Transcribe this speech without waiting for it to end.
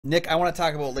Nick, I want to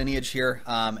talk about lineage here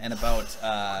and about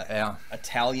Yeah.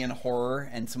 Italian horror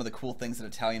and some of the cool things that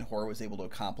Italian horror was able to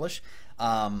accomplish.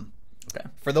 Okay.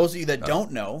 For those of you that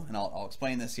don't know, and I'll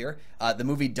explain this here, the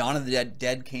movie Dawn of the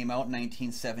Dead came out in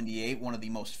 1978, one of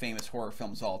the most famous horror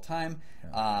films of all time.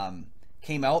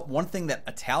 Came out. One thing that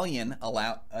Italian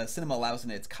cinema allows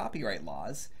in its copyright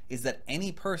laws is that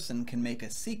any person can make a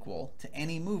sequel to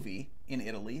any movie in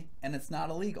Italy, and it's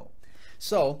not illegal.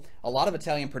 So a lot of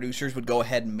Italian producers would go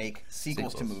ahead and make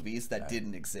sequels to movies that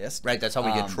didn't exist. Right, that's how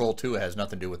we get Troll 2. It has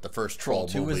nothing to do with the first Troll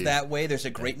movie. Troll 2 is that way. There's a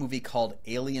great movie called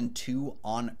Alien 2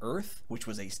 on Earth, which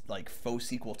was a faux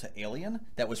sequel to Alien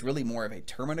that was really more of a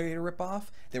Terminator ripoff.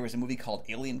 There was a movie called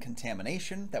Alien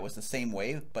Contamination that was the same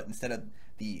way, but instead of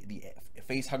the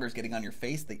face huggers getting on your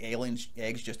face, the alien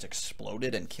eggs just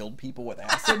exploded and killed people with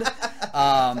acid,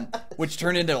 which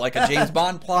turned into like a James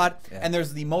Bond plot. Yeah. And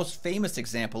there's the most famous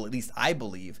example, at least I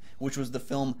believe, which was the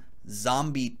film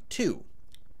Zombie 2.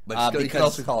 But you can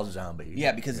also call it Zombie.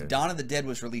 Yeah, because Dawn of the Dead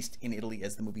was released in Italy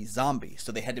as the movie Zombie.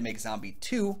 So they had to make Zombie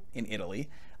 2 in Italy,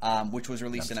 which was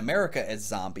released in America as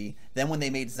Zombie. Then when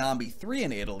they made Zombie 3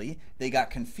 in Italy, they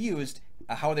got confused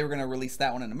how they were going to release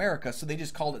that one in America, so they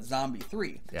just called it Zombie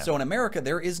 3. Yeah. So in America,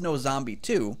 there is no Zombie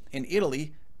 2. In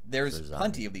Italy, there's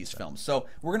plenty of these films. So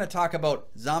we're going to talk about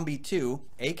Zombie 2,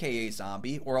 a.k.a.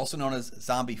 Zombie, or also known as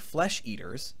Zombie Flesh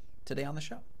Eaters, today on the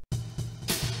show.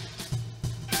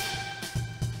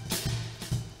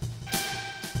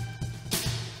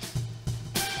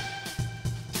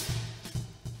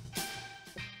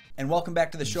 And welcome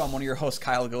back to the show. I'm one of your hosts,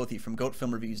 Kyle Goethe from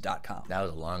GoatFilmReviews.com. That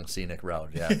was a long scenic route,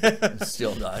 yeah.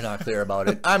 Still not clear about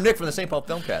it. I'm Nick from the St. Paul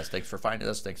Filmcast. Thanks for finding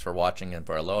us. Thanks for watching. And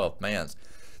for our loyal fans,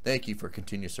 thank you for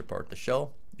continued support of the show.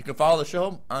 You can follow the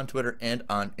show on Twitter and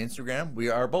on Instagram. We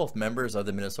are both members of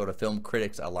the Minnesota Film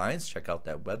Critics Alliance. Check out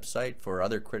that website for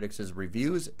other critics'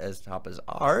 reviews as top as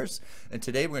ours. And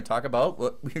today we're going to talk about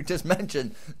what we just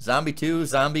mentioned, Zombie 2,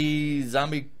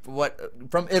 Zombie, what,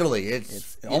 from Italy.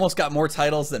 It almost got more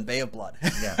titles than Bay of Blood.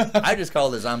 Yeah, I just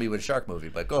called it a zombie with a shark movie,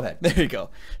 but go ahead. There you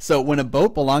go. So when a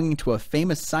boat belonging to a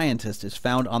famous scientist is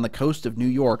found on the coast of New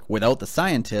York without the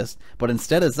scientist, but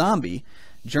instead a zombie,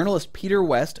 journalist Peter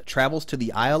West travels to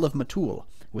the Isle of Matul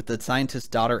with the scientist's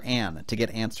daughter Anne to get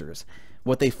answers.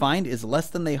 What they find is less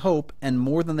than they hope and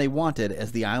more than they wanted,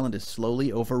 as the island is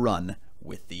slowly overrun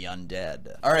with the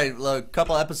undead. All right, well, a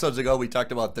couple episodes ago we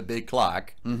talked about The Big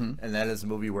Clock, and that is a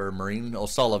movie where Maureen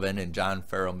O'Sullivan and John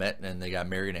Farrow met, and they got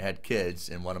married and had kids,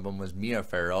 and one of them was Mia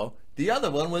Farrow. The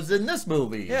other one was in this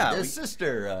movie. Yeah, his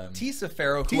sister, Tisa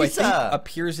Farrow, who I think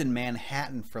appears in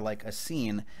Manhattan for like a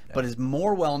scene, but is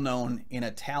more well known in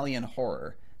Italian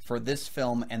horror for this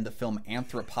film and the film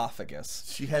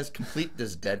Anthropophagus. She has complete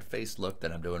this dead face look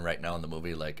that I'm doing right now in the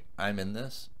movie, like I'm in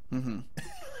this.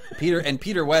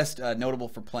 Peter West, notable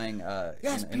for playing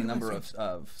in a number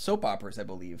of soap operas, I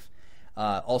believe.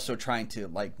 Also trying to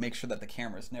like make sure that the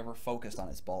camera's never focused on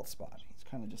his bald spot. He's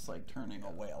kind of just like turning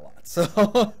away a lot.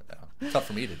 So tough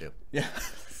for me to do. Yeah.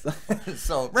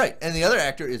 So right, and the other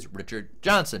actor is Richard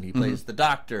Johnson. He plays the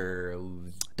doctor,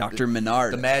 Dr.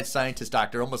 Menard, the mad scientist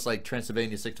doctor, almost like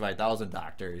Transylvania 65,000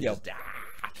 doctor. Yep.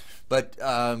 But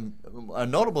a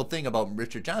notable thing about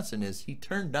Richard Johnson is he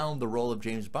turned down the role of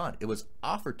James Bond. It was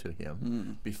offered to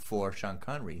him before Sean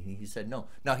Connery. He said no.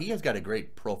 Now, he has got a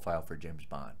great profile for James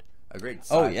Bond. A great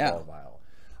side profile.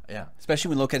 Yeah. Especially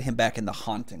when we look at him back in The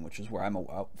Haunting, which is where I'm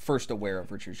first aware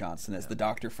of Richard Johnson as the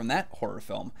doctor from that horror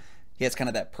film. He has kind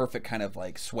of that perfect kind of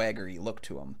like swaggery look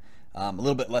to him. A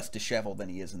little bit less disheveled than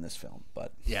he is in this film.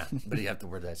 But yeah, but you have to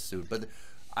wear that suit. But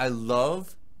I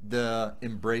love the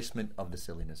embracement of the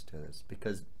silliness to this,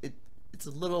 because it's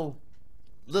a little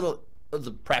of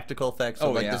the practical effects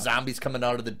of the zombies coming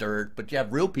out of the dirt, but you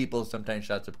have real people sometimes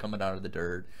shots of coming out of the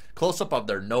dirt, close up of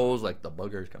their nose like the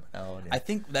boogers coming out. I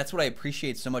think that's what I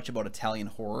appreciate so much about Italian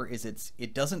horror is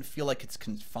it doesn't feel like it's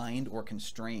confined or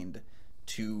constrained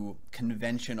to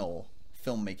conventional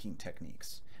filmmaking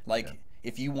techniques. Like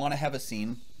if you want to have a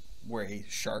scene where a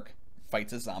shark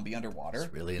fights a zombie underwater,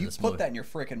 you put that in your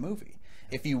frickin' movie.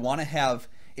 If you want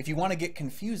to get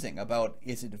confusing about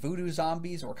is it voodoo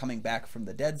zombies or coming back from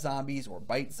the dead zombies or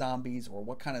bite zombies or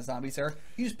what kind of zombies there,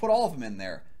 you just put all of them in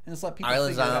there and just let people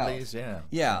Island figure zombies, it out.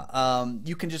 Yeah.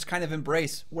 You can just kind of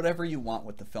embrace whatever you want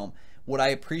with the film. What I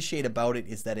appreciate about it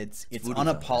is that it's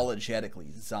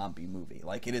unapologetically zombie movie.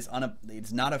 Like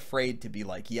it's not afraid to be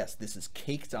like, yes, this is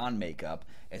caked on makeup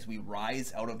as we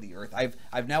rise out of the earth.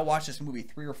 I've now watched this movie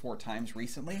 3 or 4 times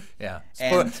recently. Yeah.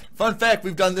 And fun fact,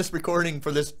 we've done this recording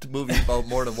for this movie about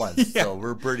more than once, so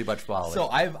we're pretty much following. So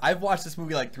I've watched this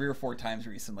movie like 3 or 4 times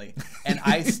recently, and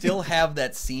I still have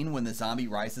that scene when the zombie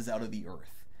rises out of the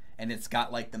earth. and it's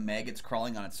got like the maggots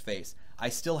crawling on its face, I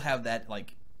still have that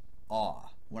like awe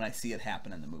when I see it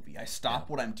happen in the movie. I stop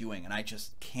what I'm doing and I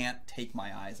just can't take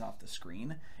my eyes off the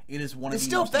screen. It is one of the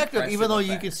still most effective, even though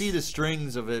effects. you can see the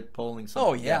strings of it pulling something.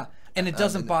 Oh yeah. And it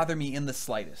doesn't bother me in the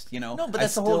slightest, you know. No, but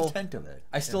that's the whole intent of it.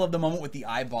 I still have the moment with the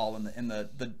eyeball and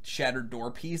the shattered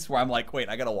door piece where I'm like, wait,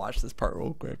 I gotta watch this part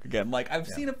real quick again. Like I've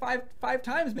seen it five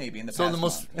times maybe in the past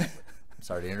month.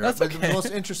 Sorry to interrupt. That's okay. The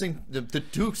most interesting, the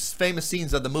two famous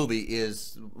scenes of the movie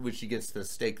is when she gets the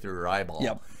stake through her eyeball.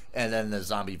 Yep. And then the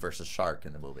zombie versus shark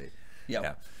in the movie. Yep.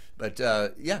 Yeah. But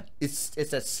it's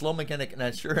that slow mechanic, and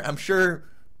I'm sure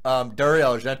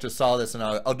Dario Argento saw this, and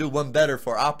I'll do one better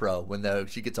for opera when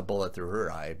she gets a bullet through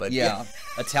her eye. But yeah,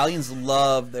 Italians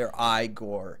love their eye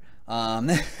gore.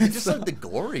 They just like the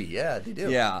gory, yeah, they do.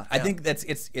 Yeah, I think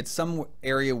it's some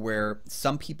area where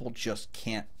some people just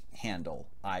can't handle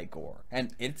eye gore,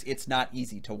 and it's not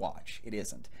easy to watch. It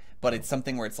isn't, but it's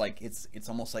something where it's like it's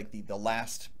almost like the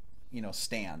last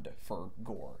stand for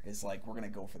gore is like we're gonna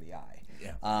go for the eye.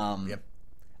 Yeah.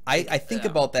 I think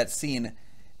about that scene,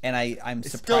 and I'm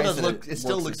surprised it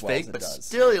still looks fake, but does.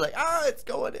 still you're like, it's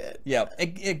going in. Yeah,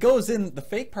 it goes in. The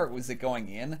fake part was it going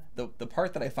in. The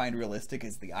part that I find realistic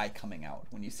is the eye coming out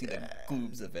when you see the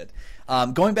gloobs of it.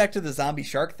 Going back to the zombie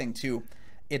shark thing too,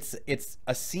 it's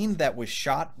a scene that was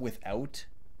shot without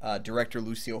director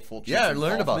Lucio Fulci's Yeah, I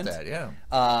learned about involvement. that.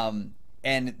 Yeah.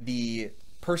 And the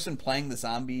person playing the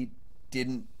zombie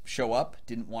didn't show up,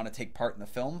 didn't want to take part in the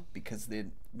film because they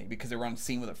were on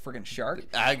scene with a friggin' shark.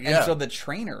 And so the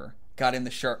trainer got in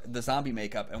the zombie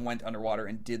makeup and went underwater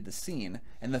and did the scene,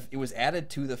 and it was added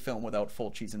to the film without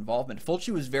Fulci's involvement.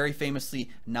 Fulci was very famously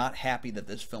not happy that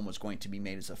this film was going to be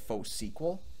made as a faux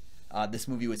sequel. This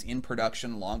movie was in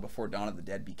production long before Dawn of the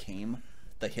Dead became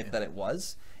the hit that it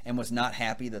was, and was not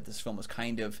happy that this film was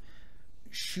kind of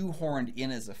shoehorned in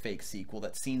as a fake sequel,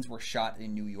 that scenes were shot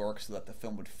in New York so that the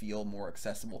film would feel more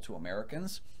accessible to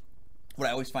Americans. What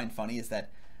I always find funny is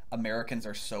that Americans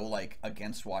are so like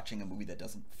against watching a movie that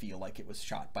doesn't feel like it was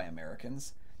shot by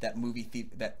Americans, that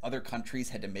that other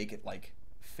countries had to make it like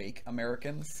fake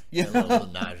Americans. It's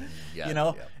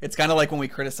kind of like when we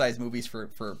criticize movies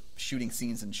for shooting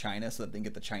scenes in China so that they can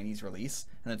get the Chinese release,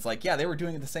 and it's like, yeah, they were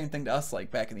doing the same thing to us like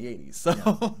back in the 80s.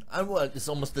 So it's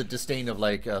almost the disdain of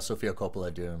like Sofia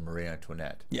Coppola doing Marie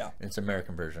Antoinette. Yeah, it's an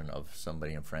American version of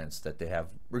somebody in France that they have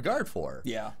regard for.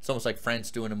 Yeah, it's almost like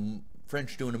French doing a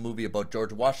movie about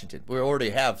George Washington. We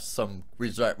already have some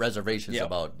reservations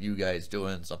about you guys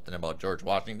doing something about George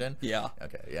Washington. Yeah.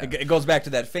 Okay. Yeah. It goes back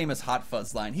to that famous Hot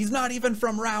Fuzz line. He's not even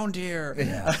from round here.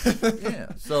 Yeah.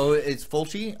 Yeah. So it's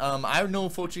Fulci. I know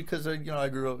Fulci because I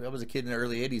grew up. I was a kid in the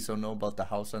early '80s, so I know about the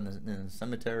House in the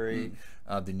Cemetery,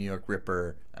 the New York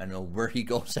Ripper. I know where he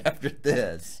goes after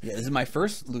this. Yeah. This is my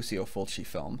first Lucio Fulci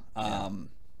film.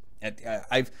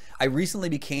 I recently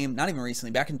became, not even recently,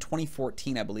 back in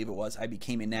 2014 I believe it was, I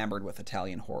became enamored with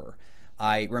Italian horror.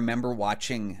 I remember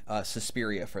watching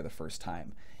Suspiria for the first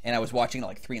time, and I was watching it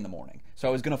like 3 in the morning, so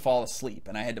I was gonna fall asleep,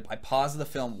 and I paused the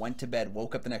film, went to bed,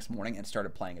 woke up the next morning, and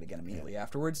started playing it again immediately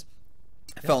afterwards.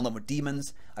 I fell in love with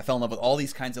demons. I fell in love with all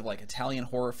these kinds of like Italian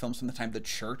horror films from the time The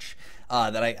Church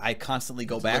that I constantly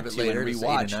go back to and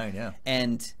rewatch.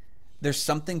 And there's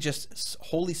something just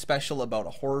wholly special about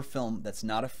a horror film that's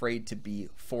not afraid to be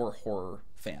for horror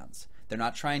fans. They're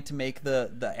not trying to make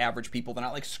the average people. They're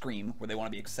not like Scream, where they want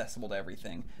to be accessible to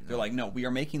everything. They're like, no, we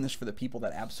are making this for the people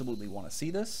that absolutely want to see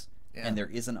this, and there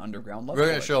is an underground love. We're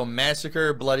going to show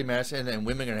massacre, bloody massacre, and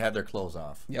women are going to have their clothes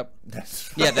off. Yep.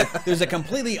 There's a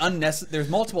completely there's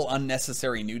multiple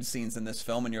unnecessary nude scenes in this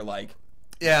film, and you're like,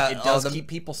 yeah, it does keep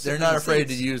people. They're not afraid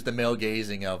to use the male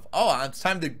gazing of, it's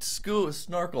time to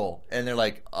snorkel, and they're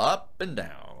like up and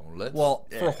down.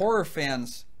 For horror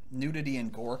fans, nudity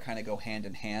and gore kind of go hand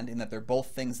in hand in that they're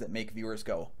both things that make viewers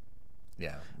go.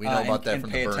 Yeah, we know about that from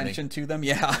The Burning. And pay attention to them.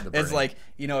 Yeah, it's like,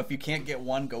 if you can't get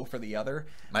one, go for the other.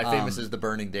 My famous is The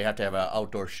Burning. They have to have an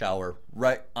outdoor shower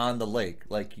right on the lake.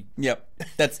 Yep,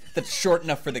 that's short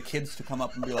enough for the kids to come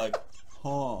up and be like,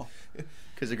 oh.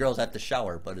 Because the girls have to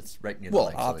shower, but it's right near the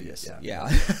lake. Well, obviously,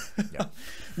 yeah.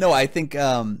 No, I think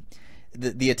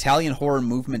the Italian horror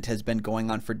movement has been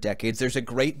going on for decades. There's a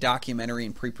great documentary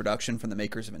in pre-production from the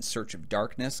makers of In Search of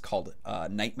Darkness called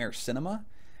Nightmare Cinema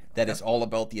that is all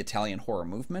about the Italian horror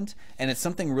movement, and it's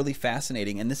something really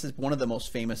fascinating. And this is one of the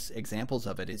most famous examples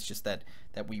of it. It's just that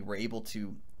we were able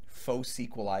to faux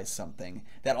sequelize something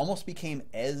that almost became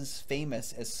as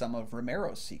famous as some of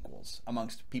Romero's sequels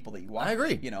amongst people that you watch. I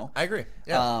agree. I agree.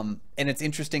 Yeah. And it's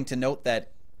interesting to note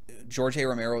that George A.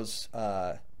 Romero's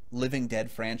Living Dead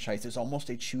franchise is almost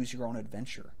a choose your own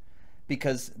adventure,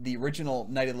 because the original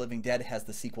Night of the Living Dead has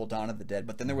the sequel Dawn of the Dead,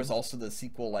 but then there was also the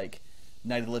sequel like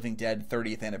Night of the Living Dead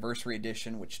 30th Anniversary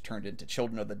Edition, which turned into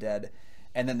Children of the Dead,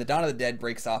 and then the Dawn of the Dead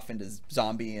breaks off into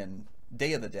Zombie and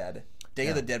Day of the Dead. Day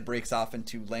of the Dead breaks off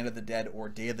into Land of the Dead or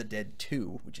Day of the Dead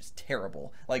 2, which is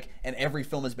terrible. Like, and every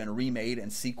film has been remade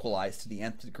and sequelized to the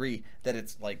nth degree that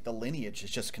it's like the lineage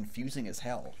is just confusing as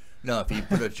hell. No, if you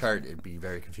put a chart, it'd be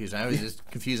very confusing. I was just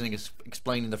confusing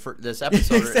explaining this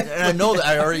episode, Exactly. and I know that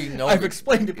I already know. I've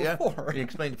explained it before. Yeah, you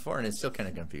explained it before, and it's still kind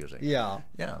of confusing. Yeah.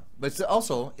 Yeah, but it's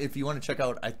also, if you want to check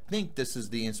out, I think this is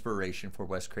the inspiration for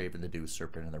Wes Craven to do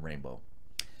Serpent and the Rainbow.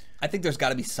 I think there's got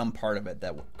to be some part of it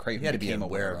that Craven had to be became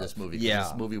aware of this movie. Yeah.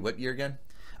 This movie, what year again?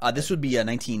 This would be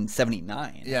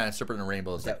 1979. Yeah, Serpent and the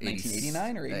Rainbow is that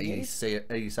 1989 or 88?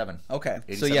 87. Okay,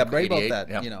 87, so yeah, right about that.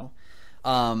 Yeah. You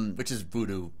know, which is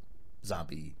voodoo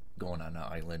zombie going on an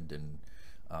island and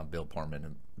Bill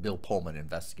Pullman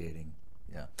investigating.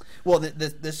 Yeah. Well,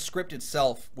 this script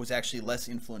itself was actually less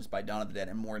influenced by Dawn of the Dead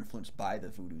and more influenced by the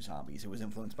voodoo zombies. It was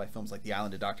influenced by films like The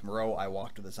Island of Dr. Moreau, I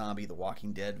Walked with a Zombie, The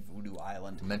Walking Dead, Voodoo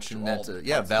Island. Mentioned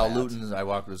that, Val Lewton's I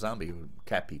Walked with a Zombie,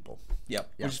 cat people.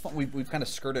 Yep. Yeah. Which is fun. We've kind of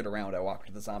skirted around I Walked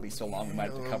with a Zombie so long we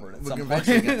might have to cover it at some We'll point.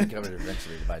 eventually get to cover it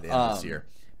eventually by the end of this year.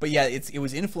 But yeah, it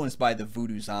was influenced by the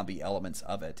voodoo zombie elements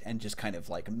of it and just kind of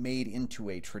like made into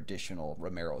a traditional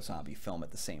Romero zombie film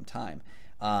at the same time.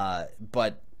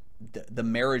 But the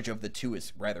marriage of the two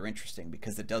is rather interesting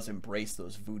because it does embrace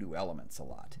those voodoo elements a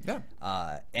lot.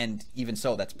 Yeah. And even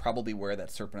so, that's probably where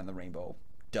that Serpent and the Rainbow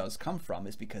does come from,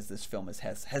 is because this film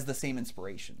has the same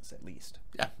inspirations, at least.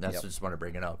 Yeah, that's just want to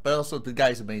bring it out. But also the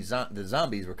guys who made the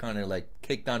zombies were kind of like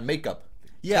caked on makeup.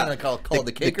 Yeah, kind of called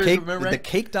the cakers. Remember, right? The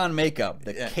caked on makeup.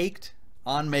 The caked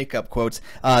on makeup quotes.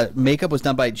 Makeup was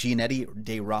done by Giannetti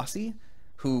De Rossi,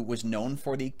 who was known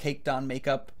for the caked on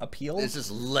makeup appeal. It's just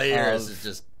layers. It's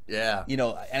just you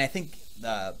know, and I think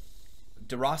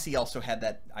De Rossi also had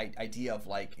that idea of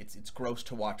like it's gross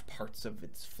to watch parts of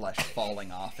its flesh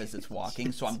falling off as it's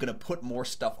walking, so I'm gonna put more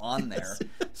stuff on there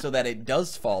so that it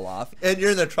does fall off. And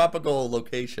you're in the tropical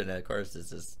location, and of course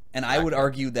this is. And I would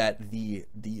argue that the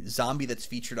zombie that's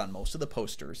featured on most of the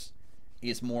posters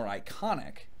is more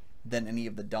iconic than any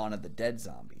of the Dawn of the Dead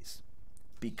zombies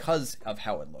because of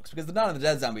how it looks. Because the Dawn of the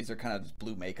Dead zombies are kind of just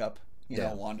blue makeup, you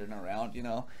know, wandering around, you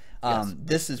know.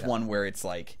 This is one where it's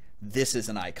like, this is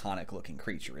an iconic looking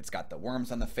creature. It's got the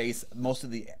worms on the face. Most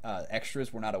of the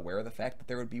extras were not aware of the fact that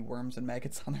there would be worms and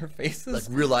maggots on their faces.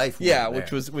 Like real life. Yeah,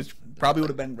 which probably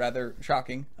would have been rather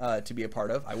shocking to be a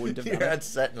part of. I wouldn't have done You're it. at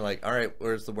set and like, all right,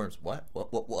 where's the worms? What?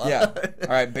 Yeah. All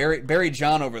right, bury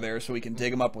John over there so we can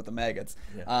dig him up with the maggots.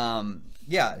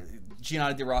 Yeah.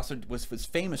 Gianni De Rossi was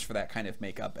famous for that kind of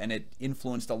makeup, and it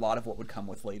influenced a lot of what would come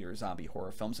with later zombie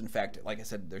horror films. In fact, like I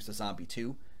said, there's a Zombie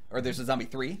 2. Or there's a Zombie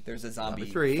 3, there's a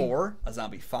Zombie 4, a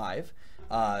Zombie 5.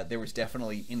 There was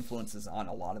definitely influences on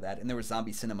a lot of that, and there was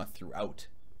zombie cinema throughout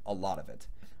a lot of it.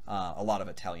 A lot of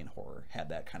Italian horror had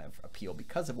that kind of appeal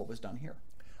because of what was done here.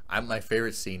 My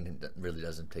favorite scene that really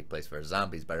doesn't take place for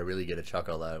zombies, but I really get a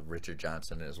chuckle out of Richard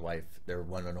Johnson and his wife. Their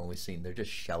one and only scene, they're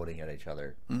just shouting at each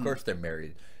other. Of course they're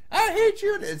married. I hate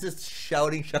you. It's just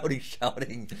shouting.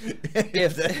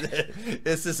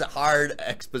 It's this hard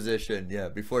exposition,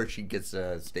 before she gets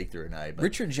a stake through an eye. But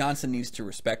Richard Johnson needs to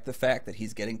respect the fact that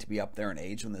he's getting to be up there in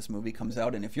age when this movie comes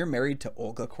out, and if you're married to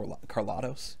Olga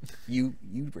Carlatos, you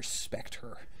respect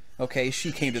her. Okay,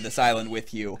 she came to this island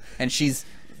with you, and she's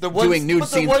doing nude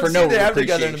scenes for no they have appreciation.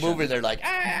 together in the movie, they're like,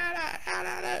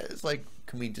 it's like,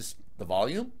 can we just the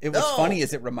volume? What's funny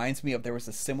is it reminds me of there was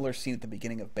a similar scene at the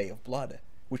beginning of Bay of Blood,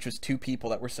 which was two people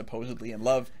that were supposedly in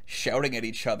love shouting at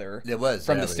each other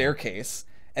from the staircase.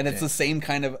 And it's the same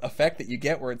kind of effect that you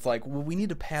get where it's like, well, we need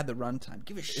to pad the runtime.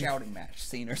 Give a shouting match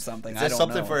scene or something. Is that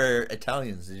something for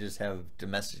Italians to just have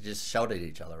just shout at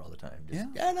each other all the time?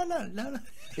 No.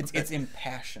 It's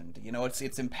impassioned. You know, it's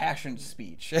impassioned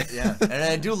speech. Yeah, and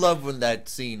I do love when that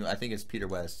scene, I think it's Peter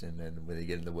West, and then when they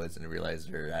get in the woods and they realize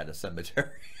they're at a cemetery.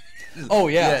 Oh,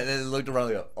 yeah. And then they looked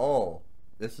around and go, oh,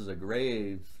 this is a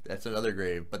grave. That's another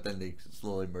grave. But then they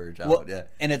slowly merge out. Well,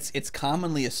 and it's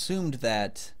commonly assumed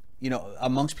that, you know,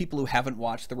 amongst people who haven't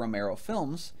watched the Romero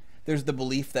films, there's the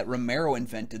belief that Romero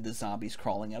invented the zombies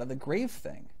crawling out of the grave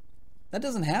thing. That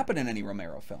doesn't happen in any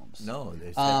Romero films. No,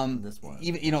 they said in this one.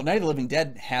 Even, you know, Night of the Living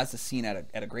Dead has a scene at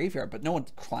a graveyard, but no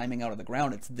one's climbing out of the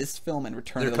ground. It's this film and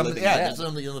Return of the Living Dead.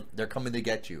 They're coming to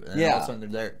get you. And then all of a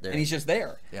sudden they're there. And he's just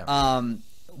there. Yeah.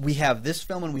 We have this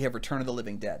film and we have Return of the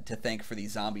Living Dead to thank for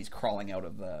these zombies crawling out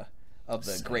of the of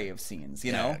the grave scenes,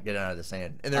 you Yeah, know? get out of the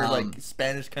sand. And they're like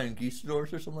Spanish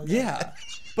conquistadors or something like that. Yeah.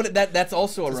 But that's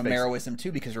also a Romeroism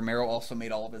too, because Romero also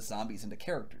made all of his zombies into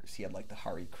characters. He had like the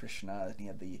Hare Krishna, and he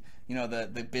had the, you know,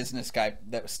 the business guy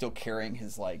that was still carrying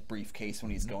his like briefcase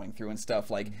when he's going through and stuff.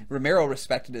 Like Romero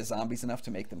respected his zombies enough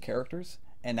to make them characters,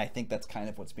 and I think that's kind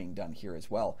of what's being done here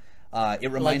as well.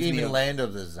 It reminds me of Land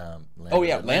of the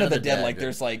Land of the Dead. Like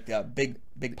there's like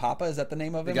Big Papa, is that the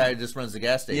name of him? The guy who just runs the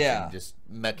gas station. Yeah. Just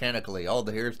mechanically. Oh,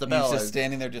 here's the And bell. he's just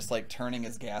standing there, just like turning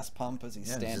his gas pump as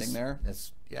he's standing there.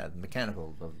 It's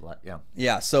mechanical. Yeah.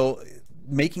 Yeah. So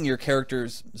making your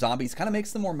characters zombies kind of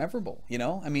makes them more memorable. You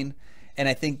know, I mean, and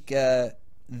I think the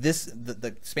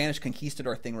Spanish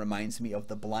conquistador thing reminds me of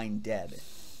The Blind Dead,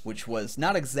 which was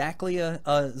not exactly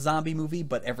a zombie movie,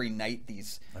 but every night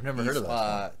I've never heard of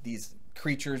that. These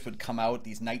creatures would come out,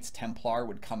 these Knights Templar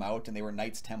would come out, and they were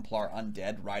Knights Templar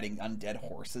undead, riding undead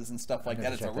horses and stuff like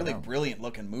that. It's a really brilliant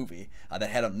looking movie that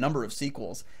had a number of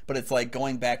sequels, but it's like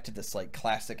going back to this like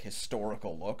classic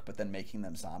historical look, but then making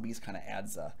them zombies kind of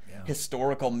adds a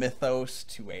historical mythos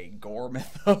to a gore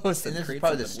mythos. And this is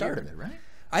probably the start of it, right?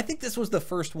 I think this was the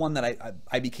first one that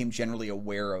I became generally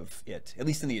aware of it, at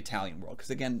least in the Italian world. Because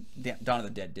again, Dawn of the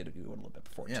Dead did do it a little bit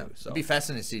before too. So it'd be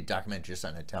fascinating to see a documentary just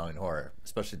on Italian horror,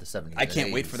 especially the 70s. I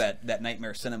can't wait for that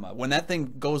Nightmare Cinema. When that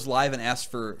thing goes live and asks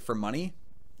for money,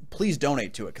 please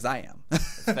donate to it, because I am.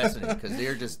 It's fascinating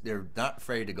because they're not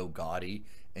afraid to go gaudy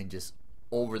and just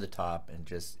over the top, and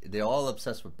they're all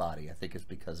obsessed with body. I think it's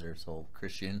because they're so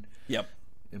Christian. Yep.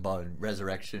 About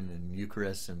resurrection and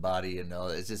Eucharist and body and all.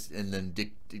 It's just, and then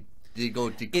it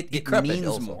means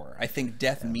also more. I think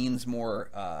death means more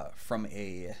from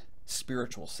a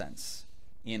spiritual sense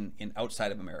in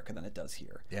outside of America than it does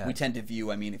here. Yeah. We tend to view,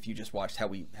 I mean, if you just watched how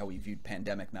we viewed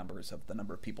pandemic numbers of the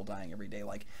number of people dying every day,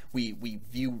 like we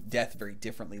view death very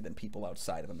differently than people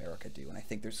outside of America do. And I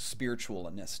think there's a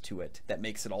spiritualness to it that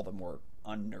makes it all the more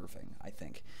unnerving, I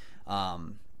think.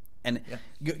 And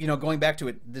you know, going back to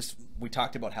it, we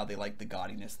talked about how they like the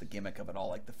gaudiness, the gimmick of it all.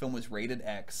 Like the film was rated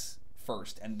X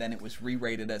first, and then it was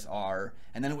re-rated as R,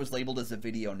 and then it was labeled as a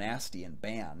video nasty and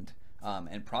banned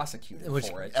and prosecuted for it.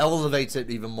 Which elevates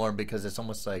it even more, because it's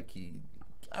almost like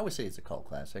I would say it's a cult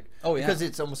classic. Oh yeah, because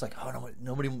it's almost like, oh no,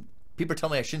 nobody. People tell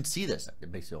me I shouldn't see this.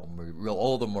 It makes it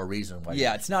all the more reason why.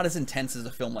 Yeah, it's not as intense as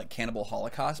a film like Cannibal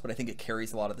Holocaust, but I think it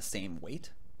carries a lot of the same weight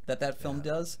that film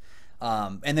does.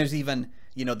 And there's even,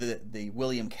 you know, the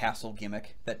William Castle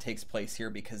gimmick that takes place here,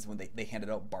 because when they handed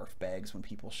out barf bags when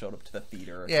people showed up to the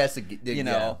theater. Yeah,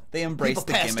 they embraced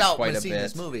the gimmick quite a bit.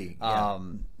 This movie.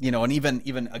 You know, and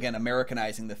even again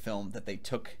Americanizing the film, that they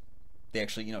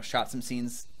actually, you know, shot some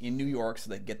scenes in New York so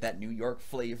they get that New York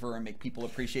flavor and make people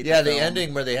appreciate the film. The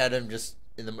ending where they had him just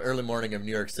in the early morning of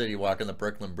New York City walking the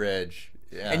Brooklyn Bridge.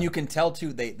 Yeah. And you can tell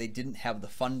too they didn't have the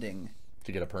funding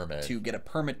to get a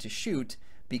permit to shoot,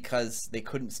 because they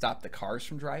couldn't stop the cars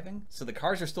from driving. So the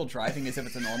cars are still driving as if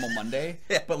it's a normal Monday,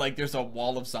 but like there's a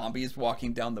wall of zombies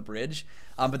walking down the bridge.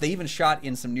 But they even shot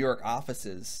in some New York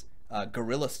offices,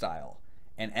 guerrilla style,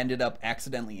 and ended up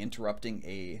accidentally interrupting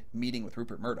a meeting with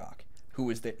Rupert Murdoch, who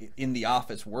was in the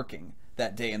office working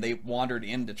that day, and they wandered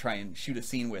in to try and shoot a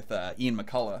scene with Ian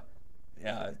McCullough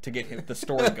to get the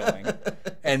story going.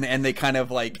 and they kind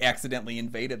of like accidentally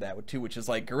invaded that too, which is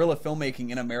like guerrilla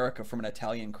filmmaking in America from an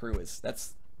Italian crew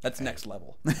that's next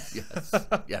level. Yes.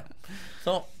 Yeah.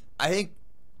 So I think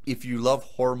if you love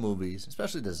horror movies,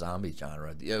 especially the zombie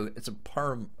genre, it's a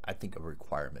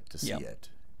requirement to see it.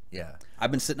 Yeah.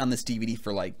 I've been sitting on this DVD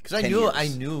for like because 10 years.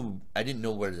 I didn't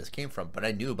know where this came from, but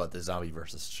I knew about the zombie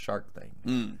versus shark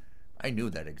thing. I knew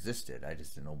that existed. I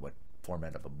just didn't know what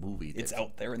format of a movie. It's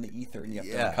out there in the ether, and you have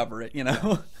to uncover it. You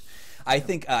know. I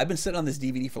think I've been sitting on this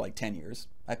DVD for like 10 years.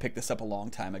 I picked this up a long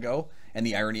time ago, and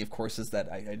the irony, of course, is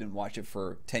that I didn't watch it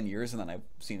for 10 years, and then I've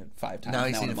seen it 5 times. Now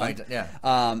you've seen it 5 times, yeah.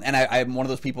 And I'm one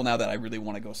of those people now that I really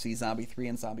want to go see Zombie 3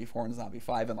 and Zombie 4 and Zombie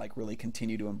 5 and like really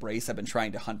continue to embrace. I've been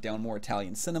trying to hunt down more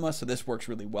Italian cinema, so this works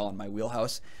really well in my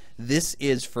wheelhouse. This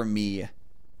is, for me,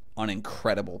 an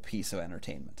incredible piece of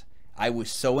entertainment. I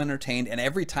was so entertained, and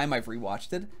every time I've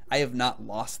rewatched it, I have not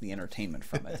lost the entertainment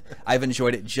from it. I've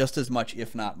enjoyed it just as much,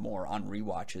 if not more, on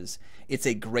rewatches. It's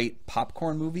a great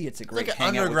popcorn movie. It's a great like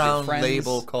hangout with your underground friends.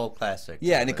 label cult classic.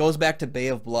 Yeah, and it goes back to Bay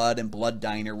of Blood and Blood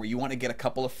Diner, where you want to get a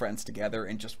couple of friends together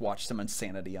and just watch some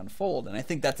insanity unfold. And I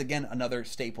think that's, again, another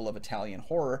staple of Italian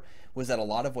horror, was that a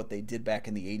lot of what they did back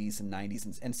in the 80s and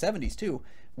 90s and 70s, too,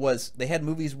 was they had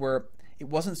movies where it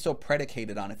wasn't so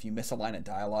predicated on if you miss a line of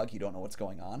dialogue, you don't know what's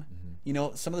going on. You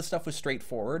know, some of the stuff was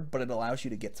straightforward, but it allows you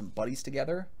to get some buddies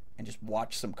together and just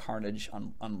watch some carnage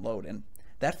unload. And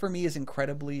that, for me, is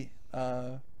incredibly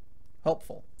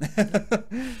helpful.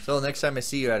 So next time I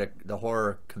see you at the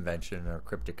horror convention or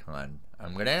Crypticon,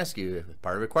 I'm going to ask you,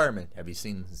 part of requirement, have you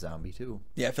seen Zombie 2?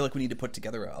 Yeah, I feel like we need to put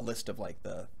together a list of like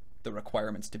the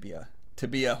requirements to be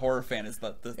a horror fan, is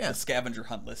the scavenger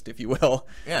hunt list, if you will.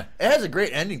 Yeah, it has a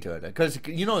great ending to it because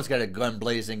it's got a gun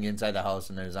blazing inside the house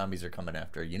and the zombies are coming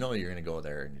after. You're going to go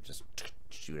there and you just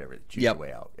shoot your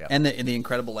way out. Yep. And the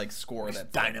incredible like score,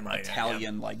 that dynamite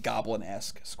Italian like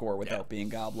goblin-esque score without being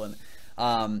goblin.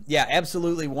 Yeah,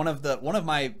 absolutely. One of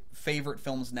my favorite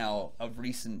films now of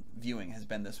recent viewing has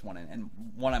been this one, and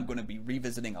one I'm going to be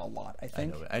revisiting a lot, I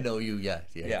think. I know you. Yeah.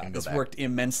 You can go this back. worked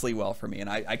immensely well for me, and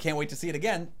I can't wait to see it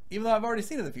again, even though I've already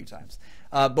seen it a few times.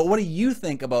 But what do you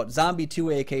think about Zombie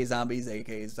 2, aka Zombies,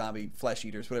 aka Zombie Flesh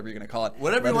Eaters, whatever you're going to call it?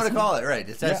 Whatever you want to call it, right.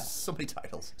 It has so many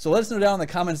titles. So let us know down in the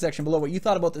comment section below what you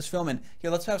thought about this film, and here,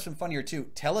 let's have some fun here too.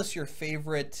 Tell us your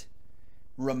favorite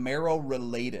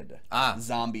Romero-related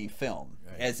zombie film.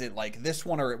 Right. Is it like this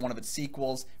one or one of its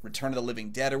sequels, Return of the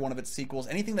Living Dead or one of its sequels?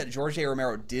 Anything that George A.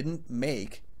 Romero didn't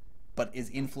make but is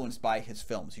influenced by his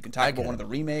films. You can talk about one of the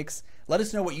remakes. Let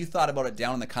us know what you thought about it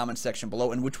down in the comment section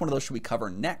below, and which one of those should we cover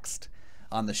next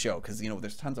on the show, because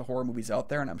there's tons of horror movies out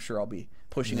there, and I'm sure I'll be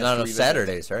pushing us to revisit.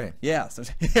 Saturdays, right? Yeah,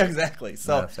 exactly.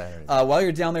 So while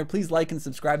you're down there, please like and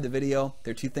subscribe to the video.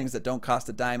 They're two things that don't cost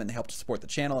a dime, and they help to support the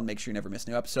channel and make sure you never miss a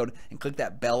new episode. And click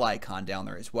that bell icon down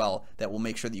there as well. That will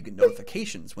make sure that you get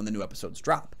notifications when the new episodes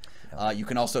drop. You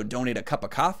can also donate a cup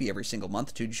of coffee every single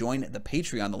month to join the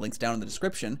Patreon. The link's down in the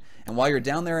description. And while you're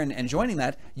down there and joining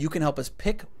that, you can help us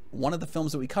pick one of the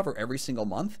films that we cover every single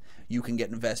month. You can get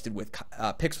invested with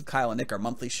Picks with Kyle and Nick, our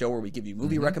monthly show where we give you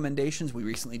movie recommendations. We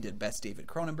recently did Best David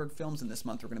Cronenberg Films, and this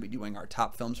month we're going to be doing our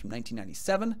top films from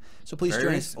 1997. So please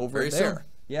join us over there. Soon.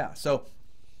 Yeah, so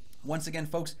once again,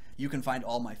 folks, you can find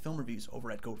all my film reviews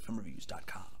over at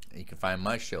goatfilmreviews.com. You can find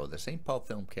my show, the St. Paul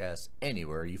Filmcast,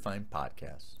 anywhere you find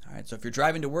podcasts. All right, so if you're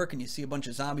driving to work and you see a bunch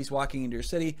of zombies walking into your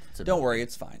city, don't worry,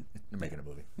 it's fine. They're making a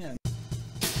movie. Yeah.